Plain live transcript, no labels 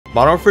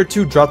Modern Warfare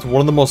 2 dropped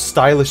one of the most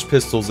stylish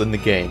pistols in the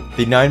game,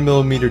 the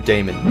 9mm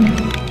Daemon.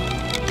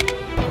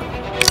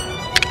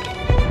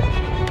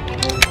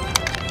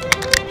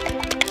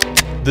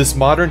 This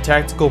modern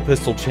tactical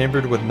pistol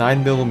chambered with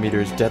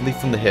 9mm, deadly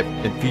from the hip,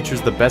 and features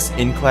the best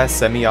in-class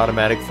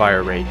semi-automatic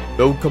fire rate.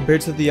 Though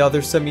compared to the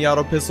other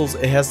semi-auto pistols,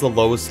 it has the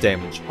lowest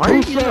damage. Why are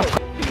you using a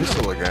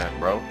pistol again,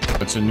 bro?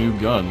 It's a new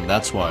gun,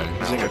 that's why.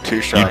 Using a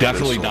two-shot. You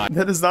definitely died.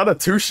 That is not a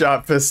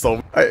two-shot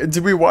pistol. Did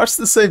we watch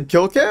the same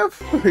kill cam?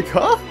 Like,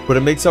 huh? But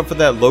it makes up for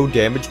that low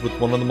damage with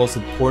one of the most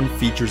important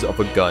features of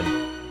a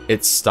gun.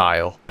 Its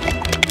style.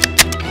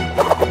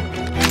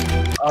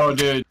 Oh,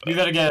 dude. Do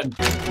that again.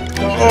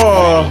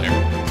 Oh!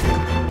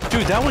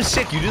 Dude, that was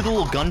sick. You did the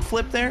little gun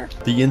flip there?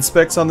 The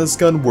inspects on this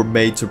gun were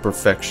made to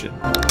perfection.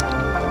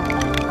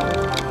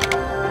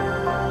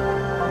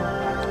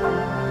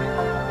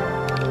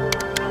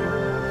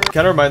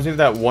 Kind of reminds me of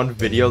that one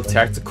video,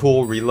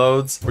 Tactical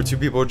Reloads, where two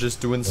people are just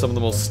doing some of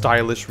the most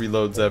stylish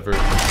reloads ever.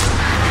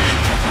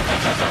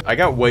 I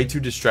got way too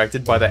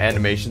distracted by the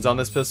animations on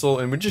this pistol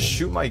and would just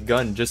shoot my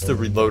gun just to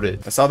reload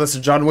it. I saw this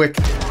in John Wick.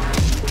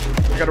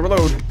 I gotta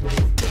reload.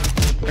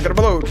 I gotta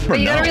reload. Hey,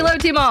 you gotta reload,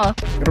 Tmal.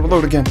 I gotta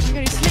reload again.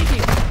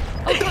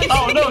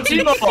 Oh no,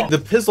 Tmal! The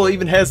pistol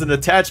even has an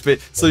attachment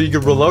so you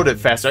can reload it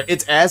faster.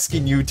 It's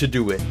asking you to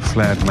do it.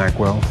 Flared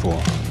Magwell for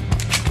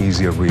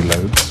easier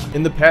reloads.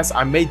 In the past,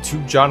 I made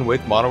 2 John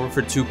Wick Modern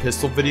Warfare 2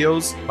 pistol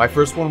videos. My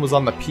first one was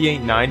on the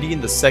P890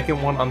 and the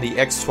second one on the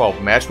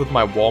X12, matched with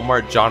my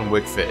Walmart John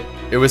Wick fit.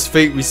 It was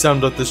fate we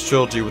summed up this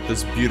trilogy with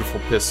this beautiful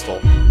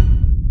pistol.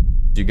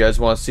 Do you guys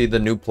want to see the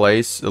new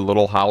place? A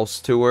little house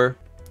tour?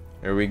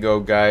 Here we go,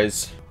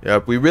 guys.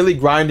 Yep, we really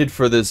grinded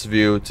for this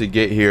view to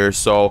get here.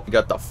 So we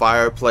got the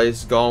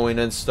fireplace going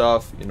and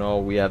stuff. You know,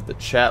 we have the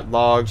chat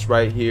logs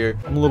right here.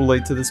 I'm a little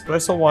late to this, but I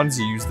still wanted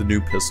to use the new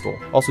pistol.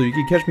 Also, you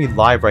can catch me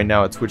live right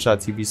now at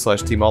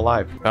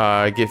twitch.tv/TmalLive.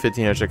 I get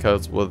 15 extra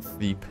codes with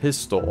the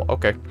pistol.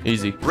 Okay,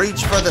 easy.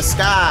 Reach for the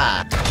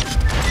sky!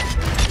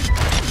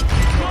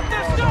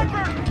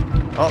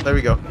 Oh, there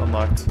we go.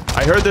 Unlocked.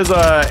 I heard there's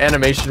a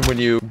animation when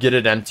you get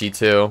it empty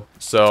too.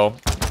 So,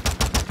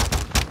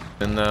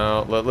 and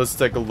now let's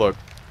take a look.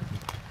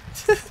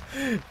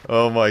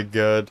 Oh my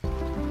god.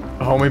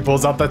 Homie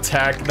pulls out the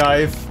tack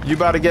knife. You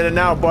about to get it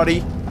now,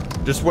 buddy.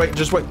 Just wait,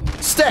 just wait.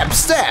 Stab,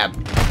 stab!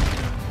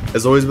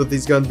 As always with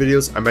these gun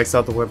videos, I max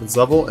out the weapons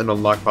level and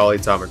unlock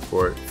polyatomic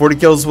for it. 40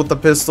 kills with the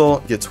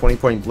pistol, get 20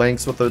 point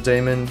blanks with the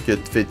Daemon,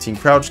 get 15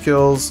 crouch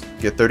kills,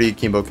 get 30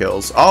 Akimbo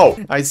kills. Oh,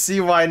 I see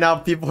why now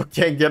people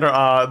can't get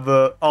all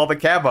the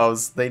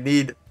camos. They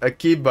need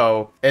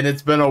Akimbo, and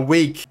it's been a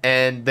week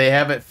and they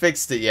haven't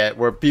fixed it yet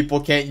where people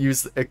can't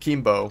use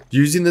Akimbo.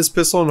 Using this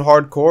pistol in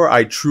hardcore,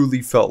 I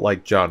truly felt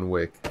like John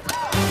Wick.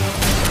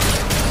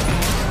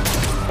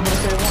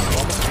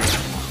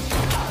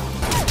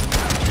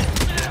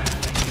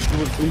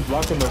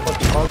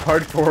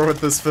 Hardcore with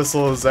this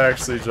pistol is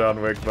actually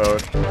John Wick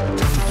mode.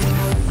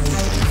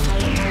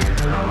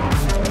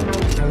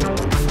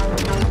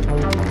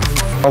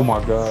 Oh my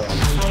god.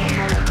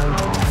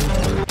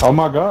 Oh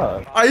my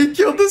god. I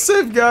killed the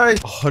same guy.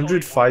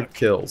 105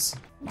 kills.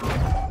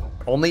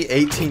 Only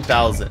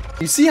 18,000.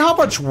 You see how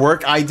much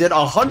work I did?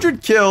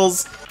 100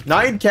 kills,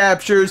 9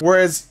 captures,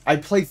 whereas I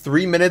played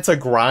 3 minutes of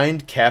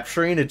grind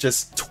capturing at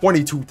just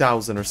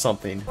 22,000 or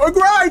something. A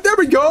grind, there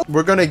we go.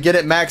 We're gonna get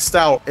it maxed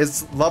out.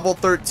 It's level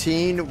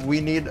 13. We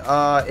need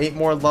 8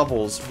 more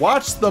levels.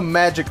 Watch the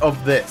magic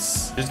of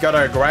this. Just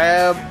gotta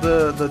grab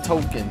the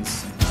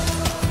tokens.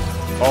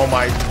 Oh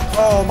my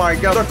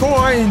god, the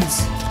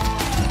coins!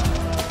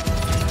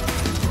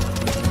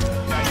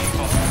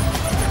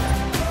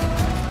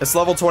 It's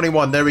level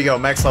 21. There we go.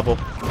 Max level.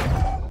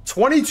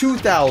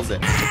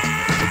 22,000.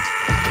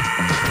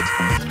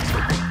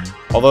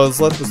 Although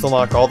this lets us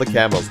unlock all the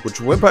camos,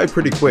 which went by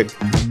pretty quick.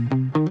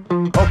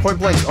 Oh, point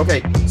blank.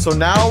 Okay, so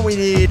now we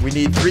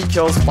need 3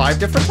 kills 5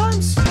 different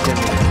times.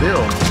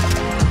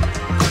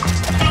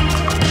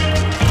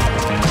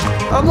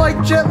 I'm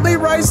like gently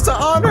rise to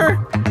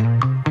honor.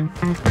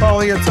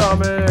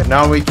 Polyatomic.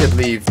 Now we can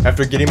leave.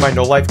 After getting my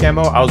no life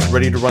camo, I was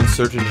ready to run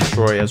search and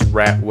destroy as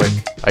Rat Wick.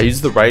 I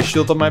used the riot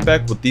shield on my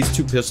back with these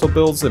 2 pistol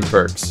builds and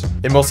perks.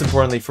 And most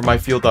importantly, for my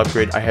field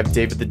upgrade, I have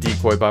David the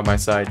decoy by my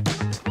side.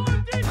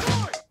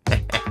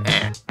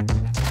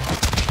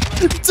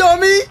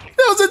 Dummy!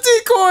 That was a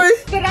decoy!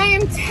 But I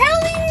am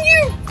telling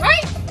you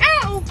right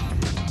now,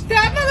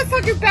 that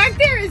motherfucker back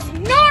there is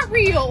not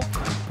real!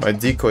 My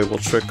decoy will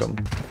trick him.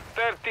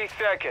 50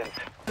 seconds.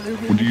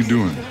 What are you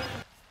doing?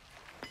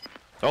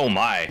 Oh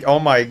my. Oh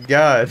my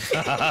god.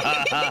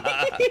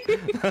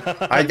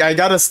 I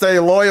gotta stay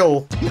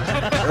loyal.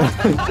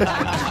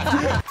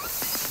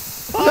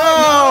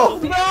 No!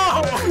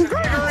 No!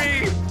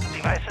 Gregory!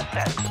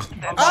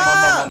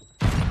 Ah!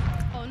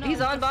 Oh, no.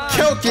 He's on bomb.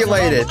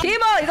 Calculated.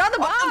 Tmal, he's on the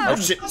bomb! Oh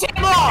shit.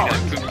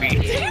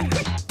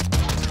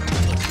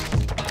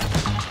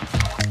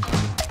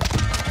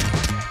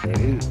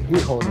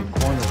 He's holding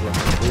corners like a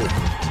bitch.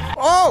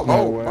 Oh! No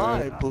Oh! way.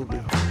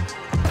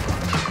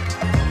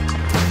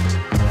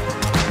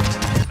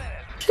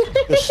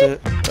 This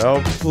shit.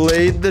 Oh,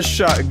 played the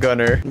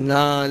shotgunner.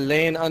 Nah,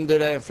 laying under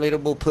that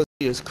inflatable pussy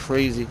is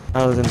crazy.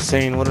 That was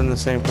insane. What an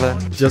insane play.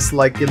 Just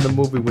like in the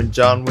movie when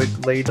John Wick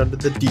laid under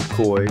the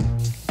decoy.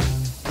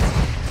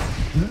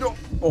 No.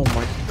 Oh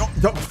my god.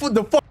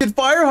 The fucking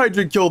fire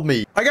hydrant killed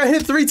me. I got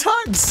hit 3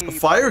 times.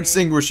 Fire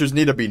extinguishers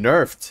need to be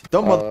nerfed.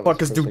 Them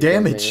motherfuckers do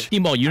damage.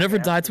 Tmal, you never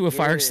died to a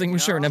fire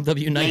extinguisher in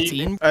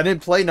MW19? I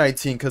didn't play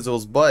 19 because it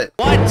was butt.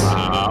 What?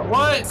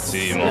 What? That's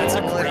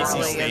a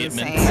crazy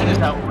statement. That is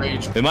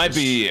outrageous. It might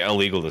be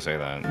illegal to say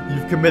that.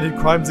 You've committed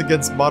crimes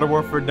against Modern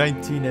Warfare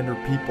 19 and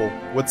her people.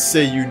 What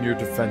say you in your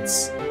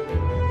defense?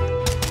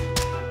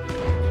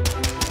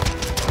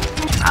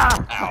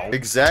 Ow.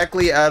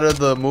 Exactly out of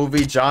the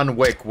movie John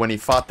Wick when he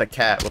fought the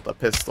cat with a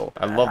pistol.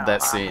 I love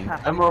that scene.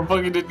 That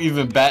motherfucker didn't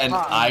even bat an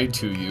eye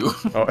to you.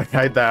 Oh, I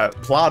had that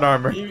plot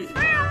armor.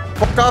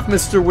 Fuck off,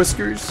 Mr.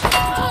 Whiskers.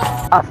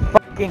 A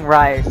fucking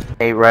riot.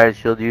 Hey, riot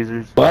shield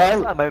users.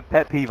 That's my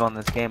pet peeve on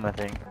this game, I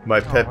think. My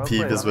pet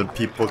peeve is when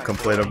people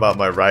complain about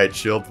my riot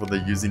shield when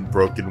they're using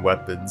broken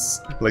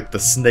weapons. Like the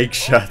snake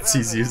shots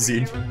he's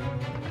using.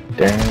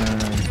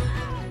 Damn.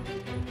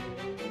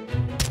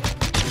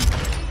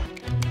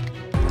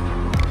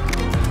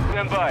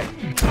 Stand by.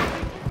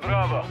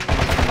 Bravo.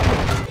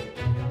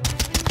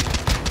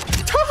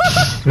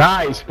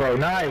 Nice, bro,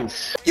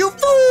 nice. You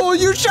fool!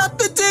 You shot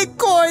the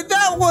decoy!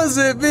 That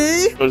wasn't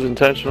me! It was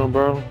intentional,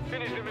 bro.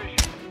 Finish the mission.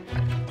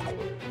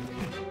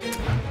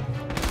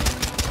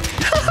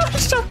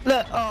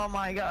 Look, oh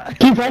my god.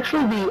 He's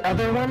actually the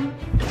other one.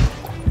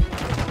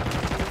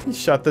 He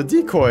shot the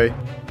decoy.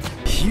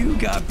 You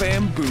got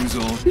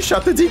bamboozled. He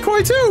shot the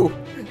decoy too!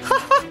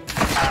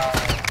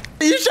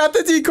 He shot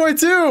the decoy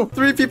too!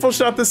 3 people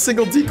shot this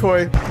single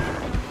decoy.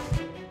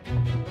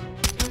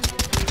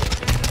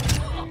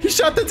 He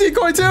shot the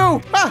decoy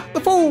too! Ah, the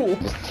fool!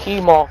 Is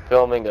Tmal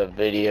filming a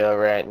video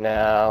right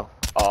now?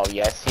 Oh,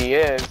 yes he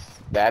is.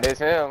 That is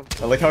him.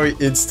 I like how he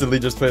instantly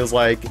just plays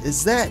like,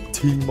 is that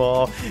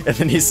Tmal? And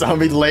then he saw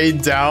me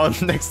laid down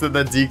next to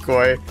the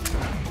decoy.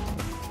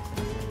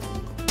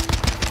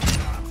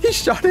 He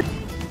shot it.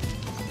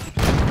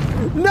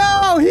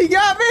 No, he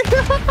got me!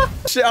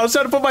 Shit, I was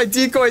trying to put my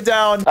decoy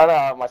down. I don't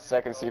have my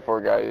second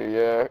C4 guy,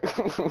 yeah.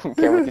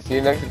 Can't wait to see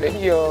you next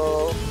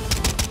video.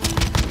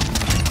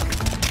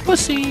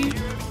 Pussy.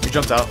 He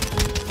jumped out.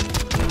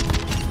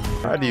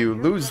 How do you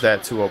lose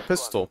that to a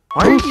pistol?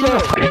 Why are you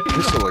shooting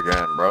pistol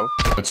again, bro?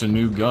 It's a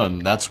new gun,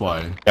 that's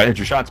why. Gotta hit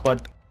your shots,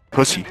 bud.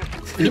 Pussy.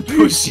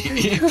 Pussy.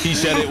 He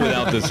said it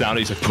without the sound.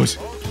 He said pussy.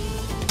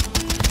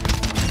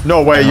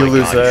 No way you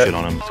lose Shit that.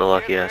 on him. It's a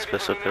lucky ass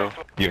pistol kill.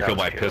 You get killed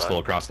by a pistol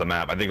across the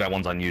map. I think that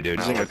one's on you, dude.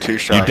 Using a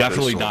 2-shot You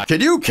definitely pistol. died.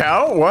 Can you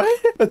count? What?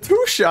 A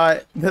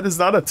 2-shot? That is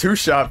not a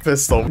 2-shot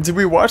pistol. Did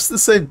we watch the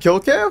same kill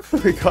cam?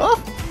 Like, huh?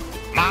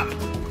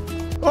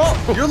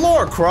 Oh, you're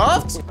Laura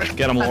Croft?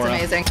 Get him, Laura.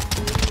 That's amazing.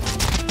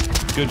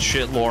 Good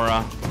shit,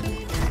 Laura.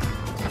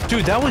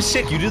 Dude, that was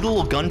sick. You did the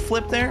little gun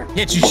flip there?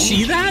 Yeah, did you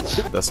see that?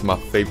 That's my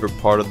favorite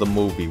part of the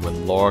movie,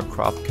 when Laura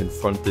Croft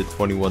confronted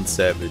 21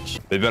 Savage.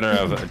 They better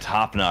have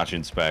top-notch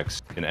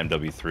inspects in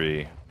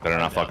MW3. Better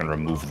not fucking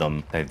remove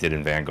them. They did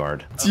in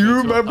Vanguard. Do you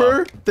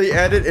remember they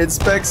added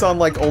inspects on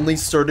like only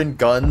certain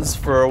guns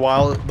for a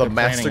while? The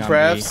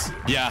Mastercrafts?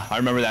 Yeah, I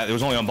remember that. It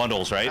was only on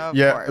bundles, right?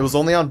 Yeah, it was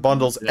only on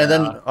bundles. And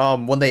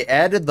then when they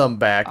added them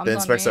back, the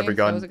inspects every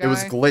gun, it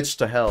was glitched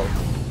to hell.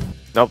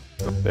 Nope,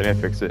 they didn't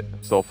fix it.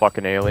 Still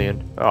fucking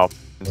alien. Oh,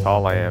 that's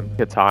all I am.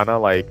 Katana,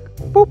 like,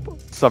 boop.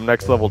 Some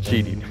next level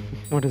cheating.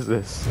 What is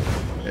this?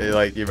 Hey,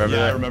 like, you remember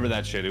that? I remember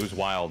that shit. It was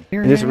wild.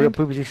 Is this a real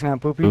poopy 69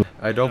 poopy?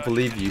 I don't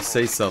believe you.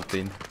 Say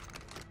something.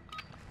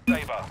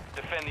 Saber,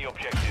 defend the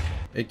objective.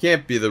 It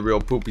can't be the real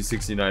Poopy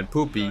 69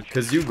 Poopy,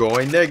 because you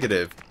going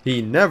negative.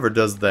 He never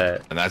does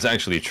that. And that's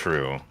actually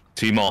true.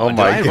 Tmal. Oh Did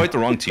my I invite the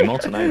wrong Tmal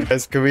tonight?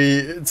 Guys, can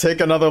we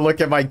take another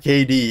look at my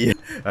KD?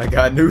 I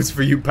got news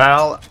for you,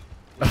 pal.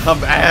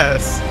 I'm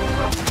ass.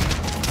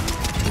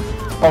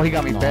 Oh, he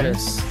got me better.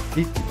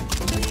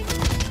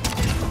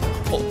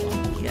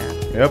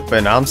 Yep,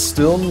 and I'm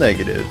still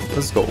negative.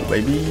 Let's go,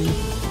 baby.